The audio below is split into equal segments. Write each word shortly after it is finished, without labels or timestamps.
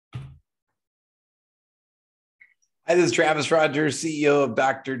Hi, this is Travis Rodgers, CEO of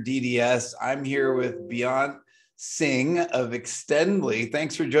Dr. DDS. I'm here with Beyond Singh of Extendly.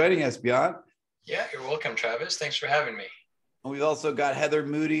 Thanks for joining us, Beyond. Yeah, you're welcome, Travis. Thanks for having me. We've also got Heather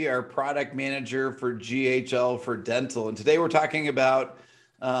Moody, our product manager for GHL for dental. And today we're talking about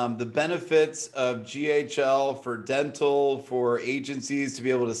the benefits of GHL for dental, for agencies to be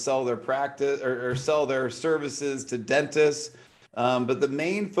able to sell their practice or sell their services to dentists. But the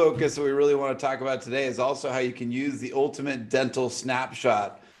main focus that we really want to talk about today is also how you can use the ultimate dental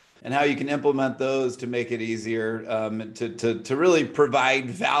snapshot and how you can implement those to make it easier to really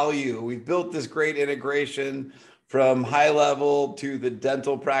provide value. We've built this great integration from HighLevel to the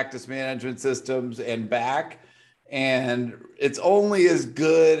dental practice management systems and back. And it's only as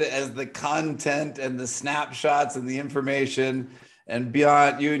good as the content and the snapshots and the information. And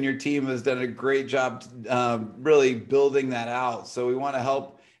Beyond, you and your team has done a great job really building that out. So we want to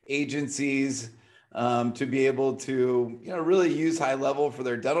help agencies to be able to, really use HighLevel for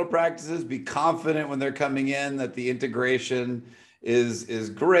their dental practices, be confident when they're coming in that the integration is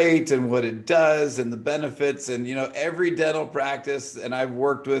great and what it does and the benefits. And, every dental practice, and I've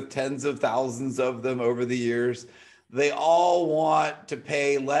worked with tens of thousands of them over the years, they all want to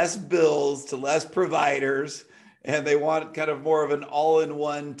pay less bills to less providers, and they want kind of more of an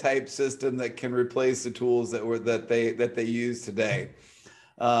all-in-one type system that can replace the tools that they use today.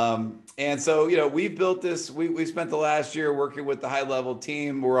 And so, we've built this. We spent the last year working with the HighLevel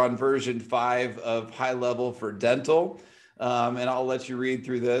team. We're on version 5 of HighLevel for dental. And I'll let you read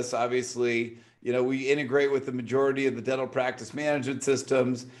through this. Obviously, we integrate with the majority of the dental practice management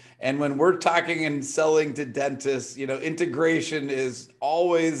systems. And when we're talking and selling to dentists, integration is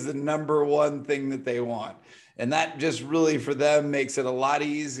always the number one thing that they want. And that just really for them makes it a lot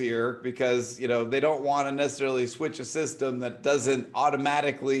easier because, they don't want to necessarily switch a system that doesn't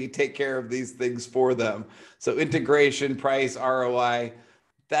automatically take care of these things for them. So integration, price, ROI,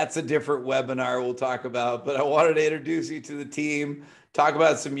 that's a different webinar we'll talk about, but I wanted to introduce you to the team, talk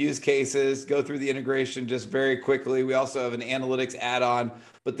about some use cases, go through the integration just very quickly. We also have an analytics add-on,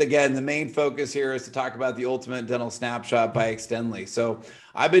 but again, the main focus here is to talk about the ultimate dental snapshot by Extendly. So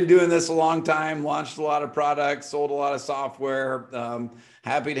I've been doing this a long time, launched a lot of products, sold a lot of software.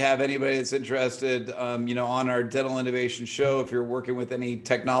 Happy to have anybody that's interested, on our dental innovation show. If you're working with any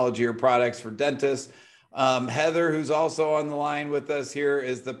technology or products for dentists, Heather, who's also on the line with us here,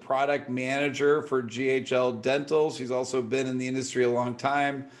 is the product manager for GHL Dental. She's also been in the industry a long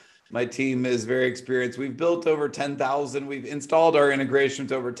time. My team is very experienced. We've built over 10,000. We've installed our integration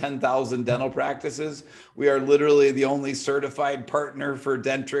to over 10,000 dental practices. We are literally the only certified partner for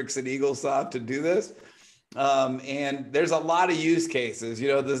Dentrix and Eaglesoft to do this. And there's a lot of use cases.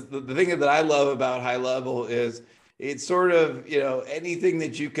 The thing that I love about HighLevel is it's sort of, anything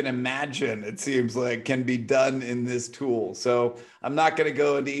that you can imagine, it seems like, can be done in this tool. So I'm not going to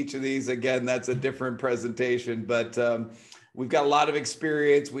go into each of these. Again, that's a different presentation, but we've got a lot of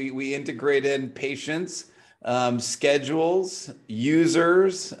experience. We integrate in patients, schedules,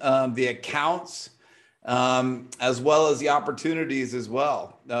 users, the accounts, as well as the opportunities as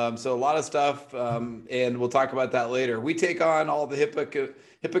well. So a lot of stuff, and we'll talk about that later. We take on all the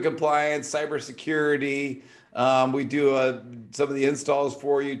HIPAA compliance, cybersecurity. We do some of the installs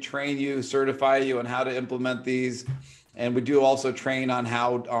for you, train you, certify you on how to implement these. And we do also train on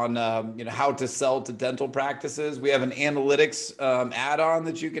how to sell to dental practices. We have an analytics add-on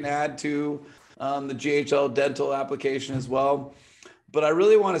that you can add to the GHL dental application as well. But I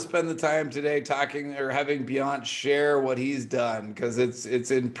really want to spend the time today talking or having Beyond share what he's done, because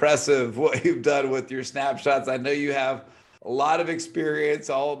it's impressive what you've done with your snapshots. I know you have a lot of experience.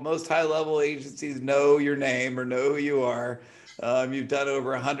 Most high-level agencies know your name or know who you are. You've done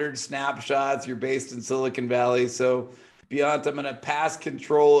over 100 snapshots. You're based in Silicon Valley. So Beyond, I'm going to pass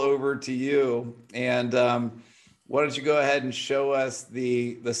control over to you. And why don't you go ahead and show us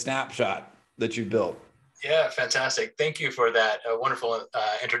the snapshot that you built? Yeah, fantastic. Thank you for that wonderful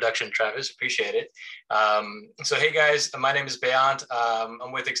introduction, Travis. Appreciate it. So, hey guys, my name is Beyond.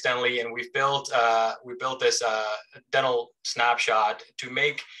 I'm with Extendly, and we built this dental snapshot to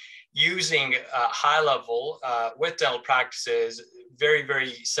make using HighLevel with dental practices very,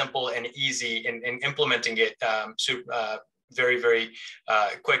 very simple and easy in implementing it very, very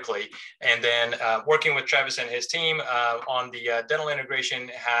quickly. And then working with Travis and his team on the dental integration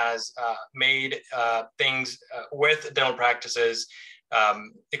has made things with dental practices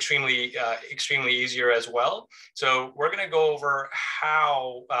extremely easier as well. So we're going to go over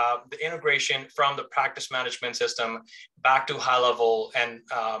how the integration from the practice management system back to HighLevel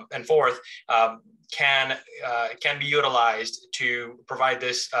and forth can be utilized to provide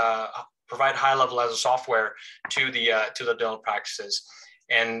this provide HighLevel as a software to the dental practices.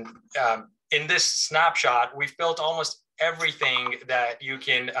 And in this snapshot, we've built almost everything that you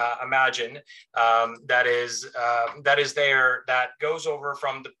can imagine that is there, that goes over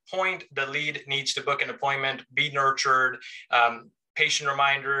from the point the lead needs to book an appointment, be nurtured, patient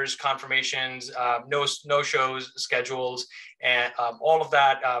reminders, confirmations, no-shows, schedules, and all of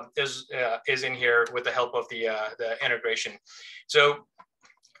that is in here with the help of the integration. So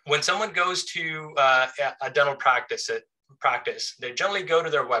when someone goes to a dental practice, they generally go to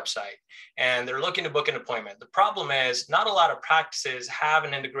their website and they're looking to book an appointment. The problem is not a lot of practices have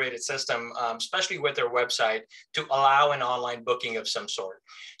an integrated system, especially with their website, to allow an online booking of some sort.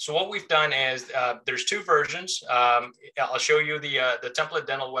 So what we've done is there's two versions. I'll show you the template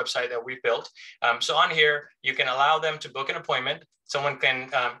dental website that we've built. So on here, you can allow them to book an appointment. Someone can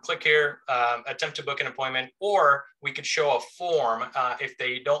click here, attempt to book an appointment, or we could show a form if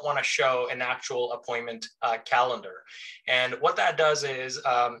they don't want to show an actual appointment calendar. And what that does is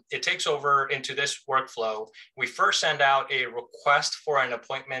it takes over into this workflow. We first send out a request for an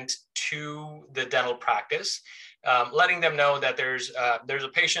appointment to the dental practice, letting them know that there's a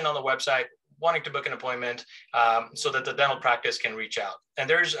patient on the website wanting to book an appointment so that the dental practice can reach out. And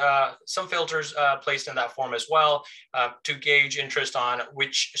there's some filters placed in that form as well to gauge interest on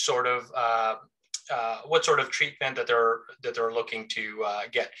which sort of what sort of treatment that they're looking to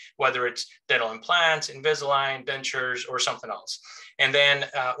get, whether it's dental implants, Invisalign, dentures, or something else. And then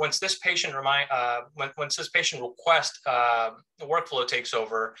once this patient request the workflow takes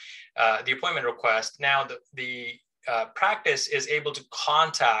over, the appointment request, now the practice is able to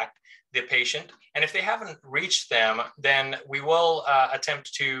contact the patient. And if they haven't reached them, then we will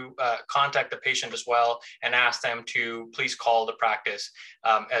attempt to contact the patient as well and ask them to please call the practice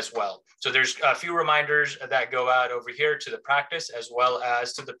as well. So there's a few reminders that go out over here to the practice as well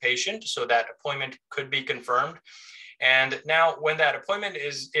as to the patient, so that appointment could be confirmed. And now when that appointment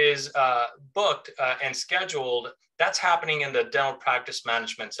is booked and scheduled, that's happening in the dental practice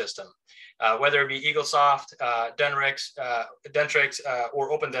management system. Whether it be Eaglesoft, Dentrix,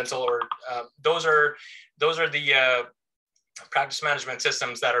 or Open Dental, or those are the practice management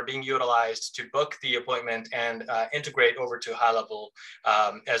systems that are being utilized to book the appointment and integrate over to HighLevel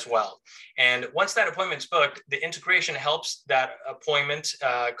as well. And once that appointment's booked, the integration helps that appointment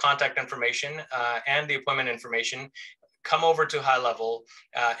contact information and the appointment information come over to HighLevel,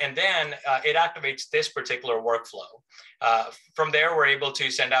 and then it activates this particular workflow. From there, we're able to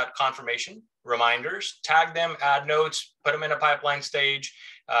send out confirmation, reminders, tag them, add notes, put them in a pipeline stage,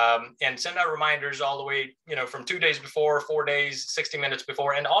 and send out reminders all the way, from 2 days before, 4 days, 60 minutes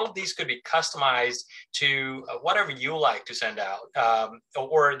before. And all of these could be customized to whatever you like to send out,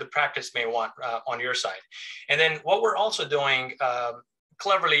 or the practice may want on your side. And then what we're also doing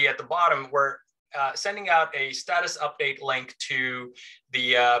cleverly at the bottom, we're sending out a status update link to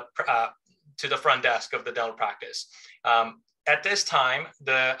the front desk of the dental practice. At this time,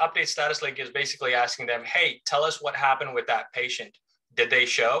 the update status link is basically asking them, hey, tell us what happened with that patient. Did they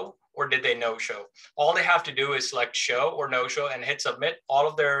show or did they no show? All they have to do is select show or no show and hit submit. All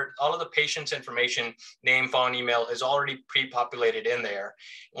of the patient's information, name, phone, email, is already pre-populated in there.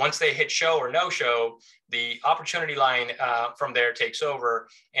 Once they hit show or no show, the opportunity line from there takes over,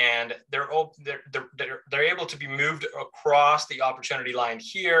 and they're able to be moved across the opportunity line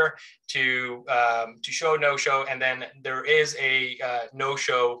here to show, no show, and then there is a no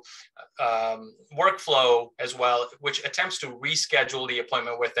show workflow as well, which attempts to reschedule the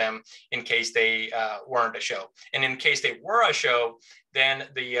appointment with them in case they weren't a show. And in case they were a show, then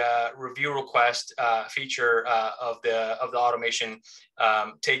the review request feature of the automation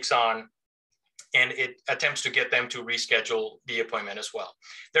takes on, and it attempts to get them to reschedule the appointment as well.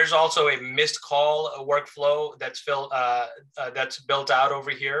 There's also a missed call workflow that's built out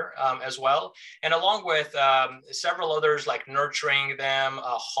over here as well, and along with several others like nurturing them,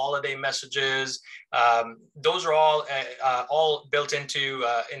 holiday messages. Those are all built into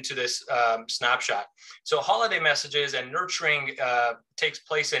this snapshot. So holiday messages and nurturing takes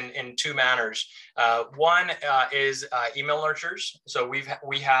place in two manners. One is email nurtures. So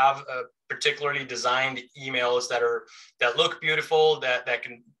we have particularly designed emails that look beautiful, that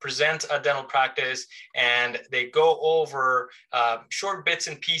can present a dental practice, and they go over short bits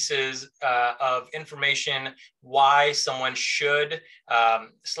and pieces of information, why someone should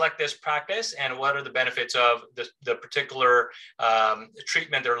select this practice and what are the benefits of the particular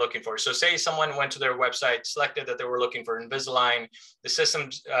treatment they're looking for. So say someone went to their website, selected that they were looking for Invisalign. The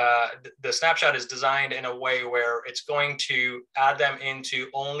systems, the Snapshot is designed in a way where it's going to add them into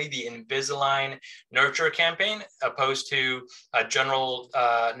only the Invisalign nurture campaign, opposed to a general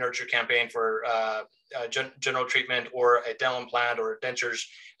nurture campaign for general treatment, or a dental implant or a dentures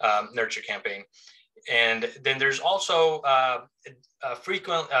nurture campaign. And then there's also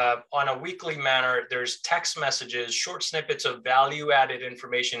frequent, on a weekly manner, there's text messages, short snippets of value-added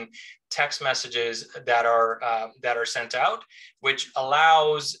information, text messages that are sent out, which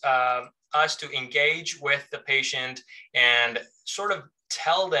allows us to engage with the patient and sort of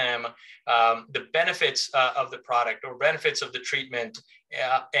tell them the benefits of the product or benefits of the treatment,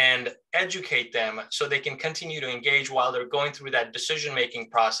 and educate them so they can continue to engage while they're going through that decision-making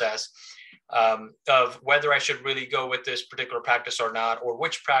process of whether I should really go with this particular practice or not, or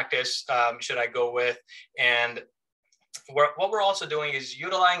which practice should I go with. And what we're also doing is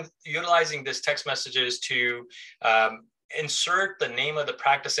utilizing this text messages to insert the name of the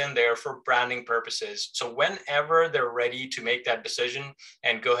practice in there for branding purposes. So whenever they're ready to make that decision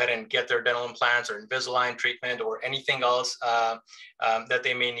and go ahead and get their dental implants or Invisalign treatment or anything else that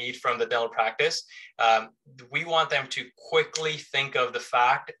they may need from the dental practice, we want them to quickly think of the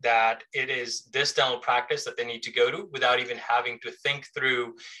fact that it is this dental practice that they need to go to, without even having to think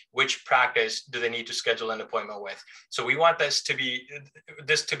through which practice do they need to schedule an appointment with. So we want this to be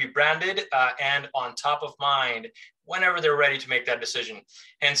branded and on top of mind whenever they're ready to make that decision.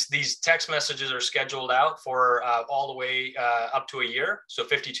 Hence, these text messages are scheduled out for all the way up to a year, so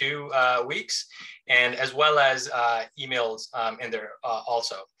 52 weeks, and as well as emails in there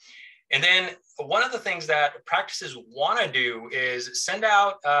also. And then one of the things that practices want to do is send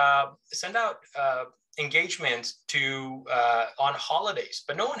out engagements to on holidays,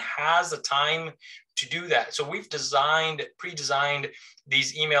 but no one has the time to do that. So we've pre-designed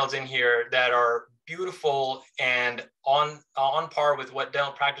these emails in here that are beautiful and on par with what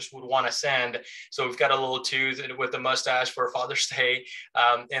dental practice would want to send. So we've got a little tooth with a mustache for Father's Day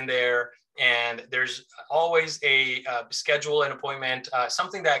in there. And there's always a schedule an appointment,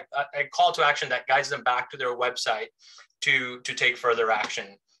 something that a call to action that guides them back to their website to take further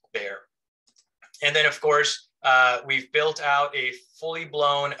action there. And then, of course, we've built out a fully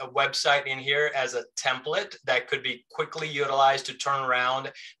blown website in here as a template that could be quickly utilized to turn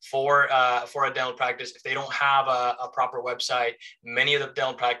around for a dental practice. If they don't have a proper website, many of the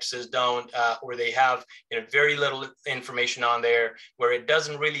dental practices don't, or they have very little information on there, where it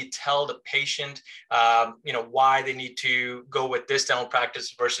doesn't really tell the patient why they need to go with this dental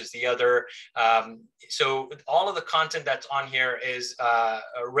practice versus the other. So all of the content that's on here is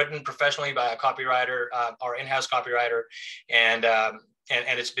written professionally by a copywriter, our in-house copywriter, and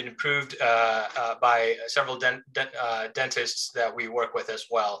it's been approved by several dentists that we work with as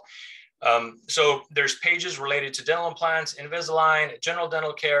well. So there's pages related to dental implants, Invisalign, general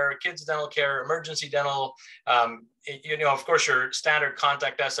dental care, kids dental care, emergency dental, of course, your standard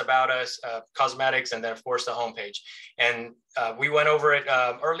contact us, about us, cosmetics, and then of course the homepage. And we went over it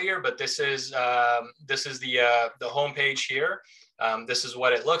earlier, but this is the homepage here. This is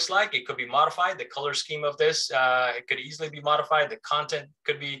what it looks like. It could be modified. The color scheme of this, it could easily be modified. The content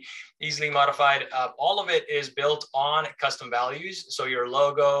could be easily modified. All of it is built on custom values. So your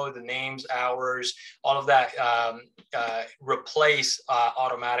logo, the names, hours, all of that replace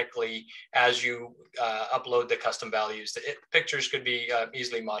automatically as you upload the custom values. The pictures could be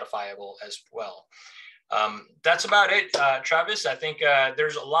easily modifiable as well. That's about it, Travis. I think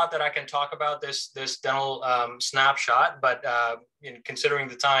there's a lot that I can talk about this dental snapshot, but considering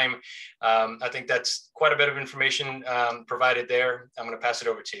the time, I think that's quite a bit of information provided there. I'm going to pass it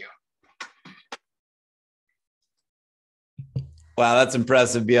over to you. Wow, that's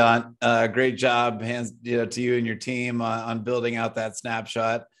impressive, Beyond. Great job, hands to you and your team on building out that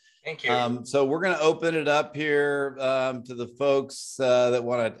snapshot. Thank you. So we're going to open it up here to the folks that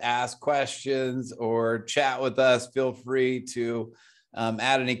want to ask questions or chat with us. Feel free to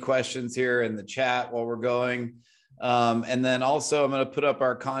add any questions here in the chat while we're going. And then also I'm going to put up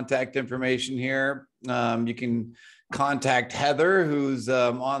our contact information here. You can contact Heather, who's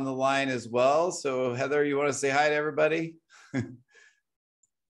on the line as well. So Heather, you want to say hi to everybody?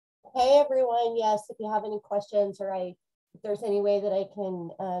 Hey everyone. Yes, if you have any questions or if there's any way that I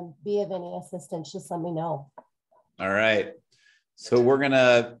can be of any assistance, just let me know. All right. So we're going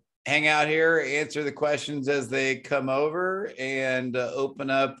to hang out here, answer the questions as they come over, and open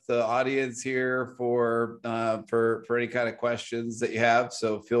up the audience here for any kind of questions that you have.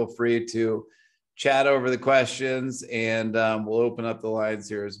 So feel free to chat over the questions, and we'll open up the lines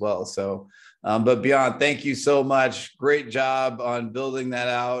here as well. So, but Beyond, thank you so much. Great job on building that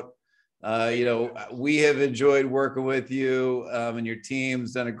out. We have enjoyed working with you, and your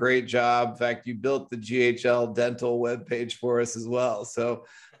team's done a great job. In fact, you built the GHL dental webpage for us as well. So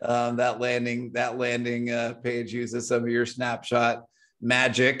that landing page uses some of your Snapshot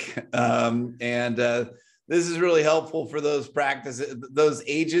magic. This is really helpful for those those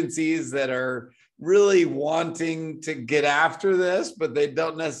agencies that are really wanting to get after this, but they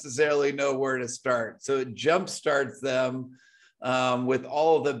don't necessarily know where to start. So it jumpstarts them with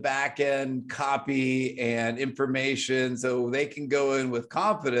all of the back end copy and information, so they can go in with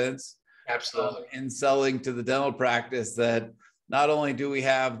confidence. Absolutely. In selling to the dental practice, that not only do we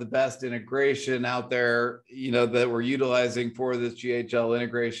have the best integration out there, that we're utilizing for this GHL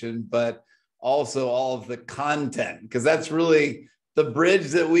integration, but also all of the content, because that's really the bridge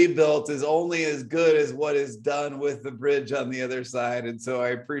that we built is only as good as what is done with the bridge on the other side. And so I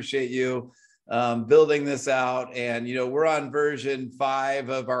appreciate you building this out. And we're on version 5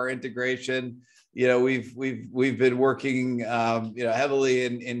 of our integration. We've been working heavily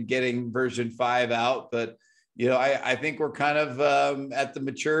in getting version 5 out, but I think we're kind of at the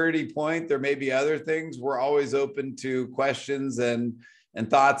maturity point. There may be other things. We're always open to questions and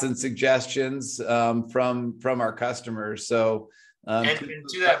thoughts and suggestions from our customers. So and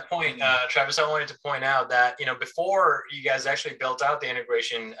to that point, Travis, I wanted to point out that before you guys actually built out the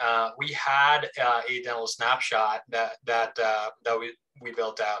integration, we had a dental snapshot that we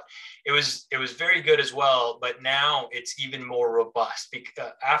built out. It was very good as well, but now it's even more robust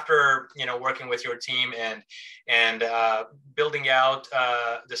because after working with your team and building out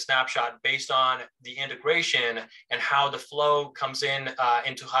the snapshot based on the integration and how the flow comes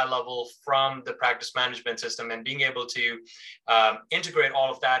into HighLevel from the practice management system, and being able to integrate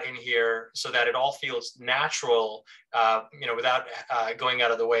all of that in here so that it all feels natural, without going out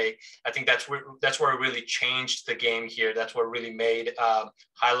of the way. I think that's where it really changed the game here. That's what really made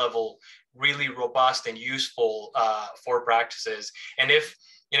HighLevel really robust and useful for practices. And if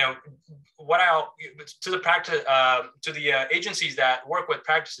to the agencies that work with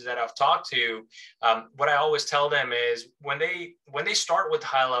practices that I've talked to, what I always tell them is when they start with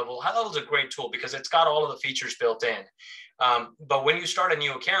HighLevel is a great tool because it's got all of the features built in. But when you start a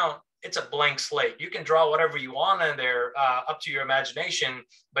new account, it's a blank slate. You can draw whatever you want in there, up to your imagination,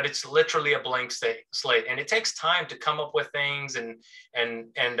 but it's literally a blank slate, and it takes time to come up with things and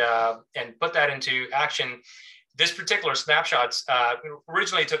put that into action. This particular snapshots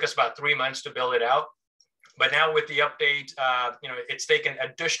originally took us about 3 months to build it out, but now with the update, it's taken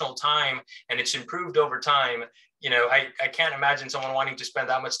additional time and it's improved over time. I can't imagine someone wanting to spend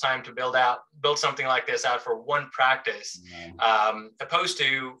that much time to build something like this out for one practice, opposed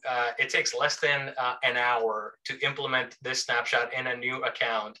to it takes less than an hour to implement this snapshot in a new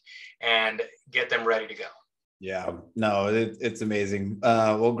account and get them ready to go. Yeah, no, it's amazing.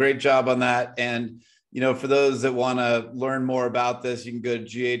 Well, great job on that. And for those that want to learn more about this, you can go to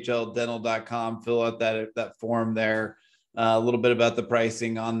ghldental.com, fill out that form there. A little bit about the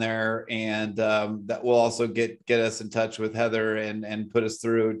pricing on there, and that will also get us in touch with Heather and put us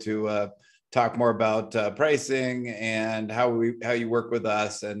through to talk more about pricing and how you work with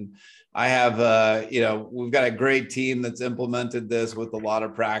us. And I have we've got a great team that's implemented this with a lot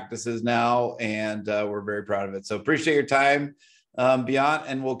of practices now, and we're very proud of it. So appreciate your time, Beyond,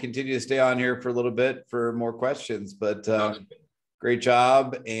 and we'll continue to stay on here for a little bit for more questions. But great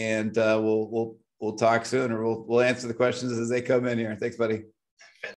job, and we'll talk soon, or we'll answer the questions as they come in here. Thanks, buddy.